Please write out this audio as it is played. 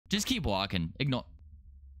Just keep walking. Ignore.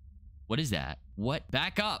 What is that? What?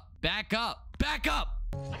 Back up. Back up. Back up.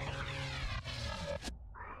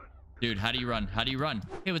 Dude, how do you run? How do you run?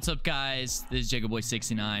 Hey, what's up, guys? This is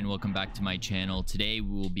JacobBoy69. Welcome back to my channel. Today, we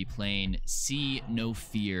will be playing See No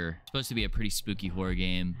Fear. It's supposed to be a pretty spooky horror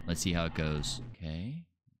game. Let's see how it goes. Okay.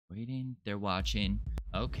 Waiting. They're watching.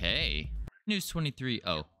 Okay. News 23.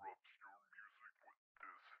 Oh.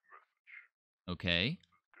 Okay.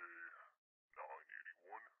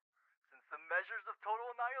 Since the measures of total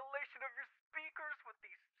annihilation of your speakers with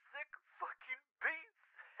these sick fucking beats.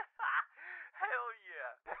 Hell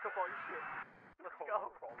yeah. Pack up all your shit. Let's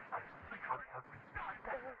go.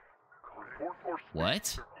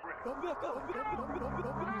 What?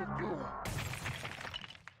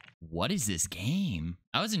 What is this game?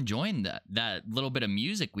 I was enjoying that little bit of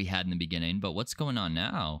music we had in the beginning, but what's going on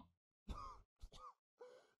now?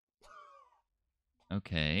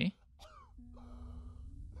 Okay.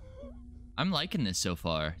 I'm liking this so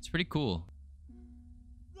far. It's pretty cool.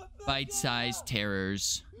 Bite-sized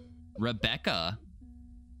terrors. Rebecca.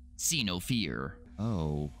 See No Fear.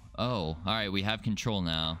 Oh. Oh. Alright, we have control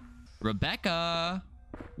now. Rebecca!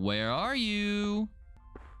 Where are you?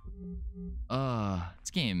 This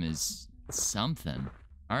game is something.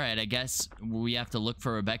 Alright, I guess we have to look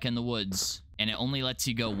for Rebecca in the woods. And it only lets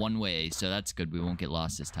you go one way, so that's good. We won't get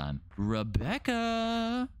lost this time.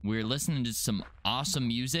 Rebecca! We're listening to some awesome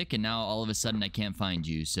music, and now all of a sudden I can't find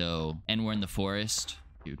you, so... And we're in the forest.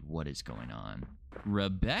 Dude, what is going on?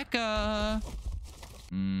 Rebecca!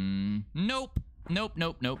 Nope. Nope,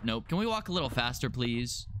 nope, nope, nope. Can we walk a little faster,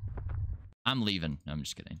 please? I'm leaving. No, I'm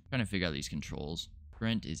just kidding. I'm trying to figure out these controls.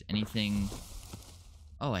 Brent, is anything...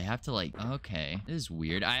 Oh, I have to, like... Okay. This is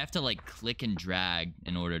weird. I have to, like, click and drag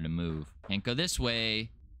in order to move. Can't go this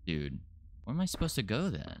way. Dude, where am I supposed to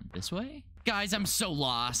go, then? This way? Guys, I'm so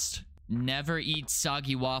lost. Never eat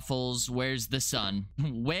soggy waffles. Where's the sun?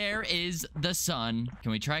 Where is the sun?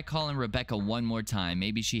 Can we try calling Rebecca one more time?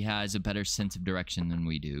 Maybe she has a better sense of direction than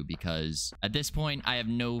we do, because at this point, I have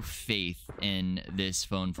no faith in this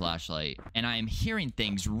phone flashlight. And I am hearing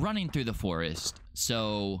things running through the forest.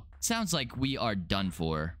 So, sounds like we are done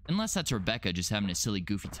for. Unless that's Rebecca just having a silly,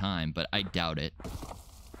 goofy time, but I doubt it.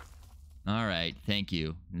 Alright, thank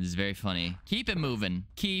you. This is very funny. Keep it moving.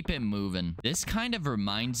 Keep it moving. This kind of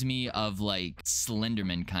reminds me of, like,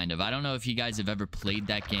 Slenderman, kind of. I don't know if you guys have ever played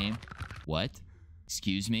that game. What?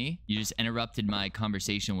 Excuse me? You just interrupted my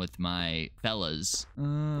conversation with my fellas.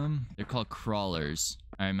 They're called crawlers.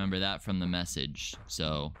 I remember that from the message.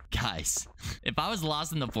 So, guys, if I was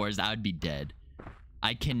lost in the forest, I would be dead.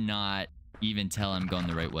 I cannot even tell I'm going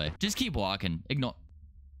the right way. Just keep walking. Ignore...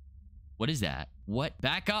 What is that? What?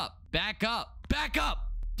 Back up. Back up. Back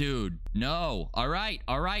up. Dude, no. All right.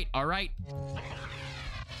 All right. All right.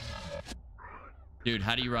 Dude,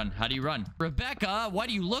 how do you run? How do you run? Rebecca, why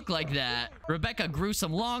do you look like that? Rebecca grew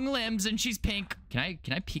some long limbs and she's pink. Can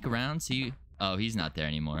I peek around? See? Oh, he's not there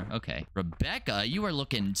anymore. Okay. Rebecca, you are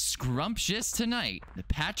looking scrumptious tonight. The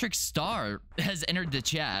Patrick Star has entered the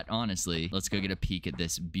chat, honestly. Let's go get a peek at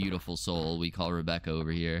this beautiful soul we call Rebecca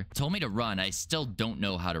over here. Told me to run. I still don't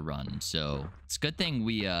know how to run, so it's a good thing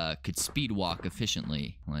we could speed walk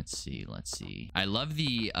efficiently. Let's see. Let's see. I love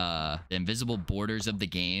the invisible borders of the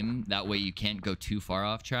game. That way you can't go too far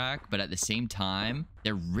off track, but at the same time,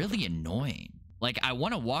 they're really annoying. Like, I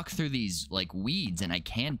want to walk through these, like, weeds, and I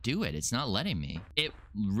can't do it. It's not letting me. It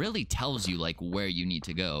really tells you, like, where you need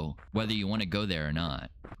to go, whether you want to go there or not.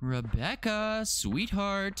 Rebecca,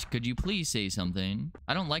 sweetheart, could you please say something?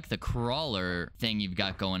 I don't like the crawler thing you've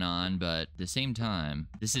got going on, but at the same time,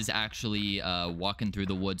 this is actually walking through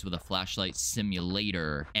the woods with a flashlight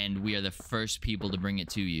simulator, and we are the first people to bring it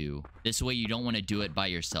to you. This way, you don't want to do it by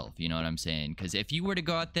yourself, you know what I'm saying? Because if you were to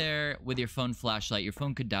go out there with your phone flashlight, your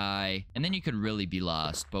phone could die, and then you could really be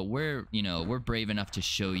lost. But we're, you know, we're brave enough to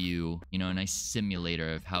show you, you know, a nice simulator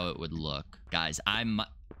of how it would look. Guys, am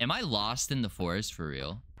I lost in the forest for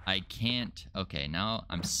real? I can't. Okay, now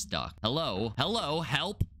I'm stuck. Hello? Hello?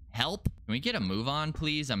 Help? Help? Can we get a move on,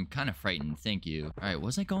 please? I'm kind of frightened. Thank you. All right,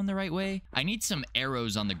 wasn't I going the right way? I need some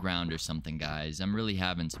arrows on the ground or something, guys. I'm really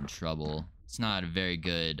having some trouble. It's not a very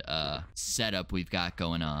good setup we've got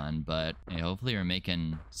going on, but hey, hopefully we're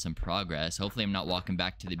making some progress. Hopefully I'm not walking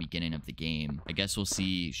back to the beginning of the game. I guess we'll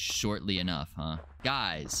see shortly enough, huh?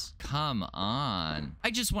 Guys, come on.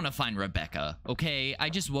 I just want to find Rebecca, okay? I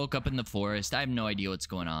just woke up in the forest. I have no idea what's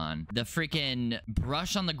going on. The freaking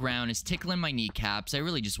brush on the ground is tickling my kneecaps. I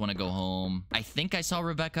really just want to go home. I think I saw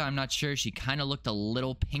Rebecca. I'm not sure. She kind of looked a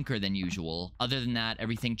little pinker than usual. Other than that,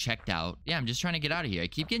 everything checked out. Yeah, I'm just trying to get out of here. I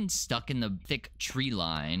keep getting stuck in the thick tree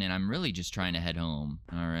line, and I'm really just trying to head home.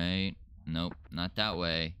 All right. Nope, not that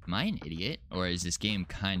way. Am I an idiot? Or is this game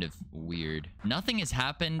kind of weird? Nothing has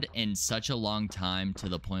happened in such a long time to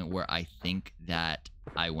the point where I think that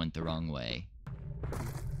I went the wrong way.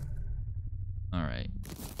 All right.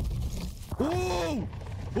 Ooh!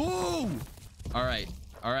 Ooh! All right.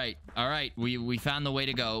 All right. All right. We found the way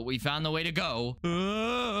to go. We found the way to go.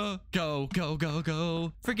 Go, go, go,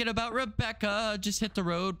 go. Forget about Rebecca. Just hit the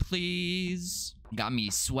road, please. Got me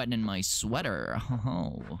sweating in my sweater.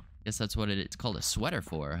 Oh. Guess that's what it's called a sweater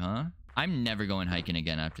for, huh? I'm never going hiking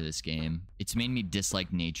again after this game. It's made me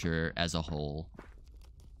dislike nature as a whole.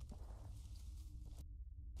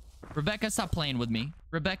 Rebecca, stop playing with me.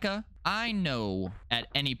 Rebecca, I know at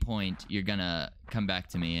any point you're gonna come back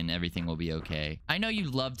to me and everything will be okay. I know you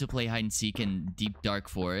love to play hide and seek in deep, dark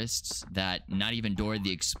forests that not even Dora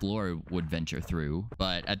the Explorer would venture through.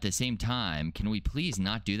 But at the same time, can we please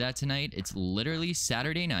not do that tonight? It's literally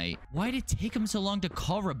Saturday night. Why did it take him so long to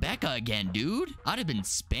call Rebecca again, dude? I'd have been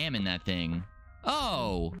spamming that thing.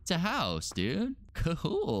 Oh, it's a house, dude.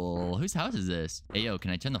 Cool. Whose house is this? Hey, yo, can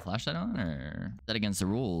I turn the flashlight on, or is that against the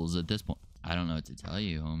rules at this point? I don't know what to tell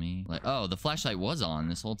you, homie. Like, oh, the flashlight was on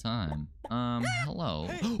this whole time. Hello.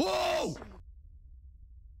 Whoa!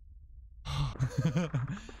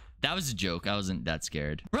 That was a joke. I wasn't that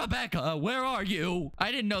scared. Rebecca, where are you?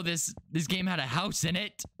 I didn't know this game had a house in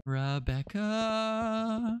it.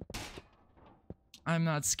 Rebecca. I'm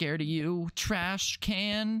not scared of you, trash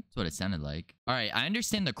can. That's what it sounded like. All right, I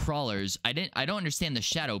understand the crawlers. I don't understand the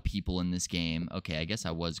shadow people in this game. Okay, I guess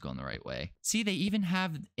I was going the right way. See, they even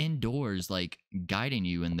have indoors, like, guiding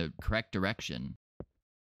you in the correct direction.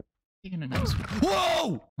 Taking a nice...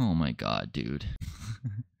 Whoa! Oh my god, dude.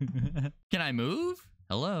 Can I move?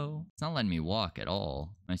 Hello? It's not letting me walk at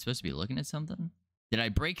all. Am I supposed to be looking at something? Did I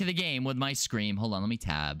break the game with my scream? Hold on, let me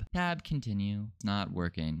tab. Tab, continue. It's not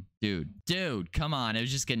working. Dude, come on. I was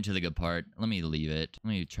just getting to the good part. Let me leave it.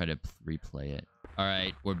 Let me try to replay it. All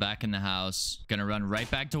right, we're back in the house. Gonna run right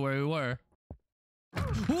back to where we were.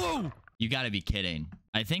 Whoa! You gotta be kidding.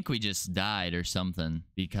 I think we just died or something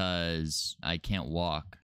because I can't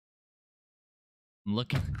walk. I'm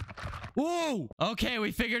looking. Whoa! Okay,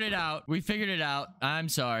 we figured it out. We figured it out. I'm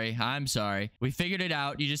sorry. I'm sorry. We figured it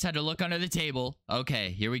out. You just had to look under the table.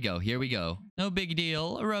 Okay, here we go. Here we go. No big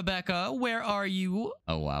deal. Rebecca, where are you?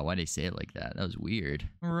 Oh, wow. Why'd they say it like that? That was weird.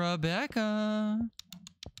 Rebecca.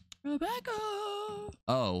 Rebecca.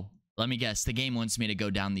 Oh, let me guess. The game wants me to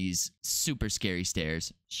go down these super scary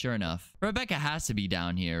stairs. Sure enough. Rebecca has to be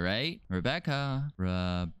down here, right? Rebecca.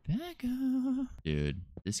 Rebecca. Dude,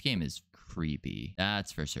 this game is creepy.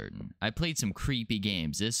 That's for certain. I played some creepy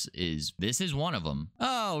games. This is one of them.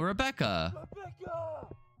 Oh, Rebecca. Rebecca!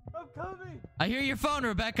 I'm coming! I hear your phone,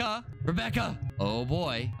 Rebecca. Rebecca. Oh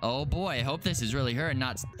boy. Oh boy. I hope this is really her and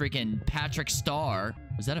not freaking Patrick Star.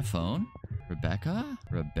 Was that a phone? Rebecca?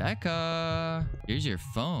 Rebecca. Here's your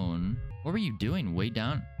phone. What were you doing way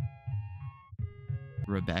down?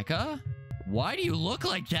 Rebecca? Why do you look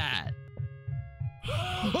like that?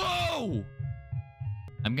 Oh!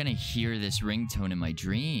 I'm gonna hear this ringtone in my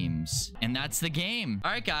dreams. And that's the game.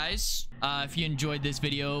 All right, guys. If you enjoyed this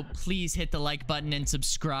video, please hit the like button and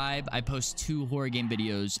subscribe. I post 2 horror game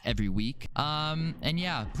videos every week. And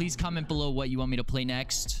yeah, please comment below what you want me to play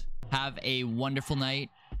next. Have a wonderful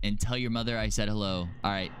night and tell your mother I said hello.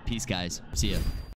 All right, peace, guys. See ya.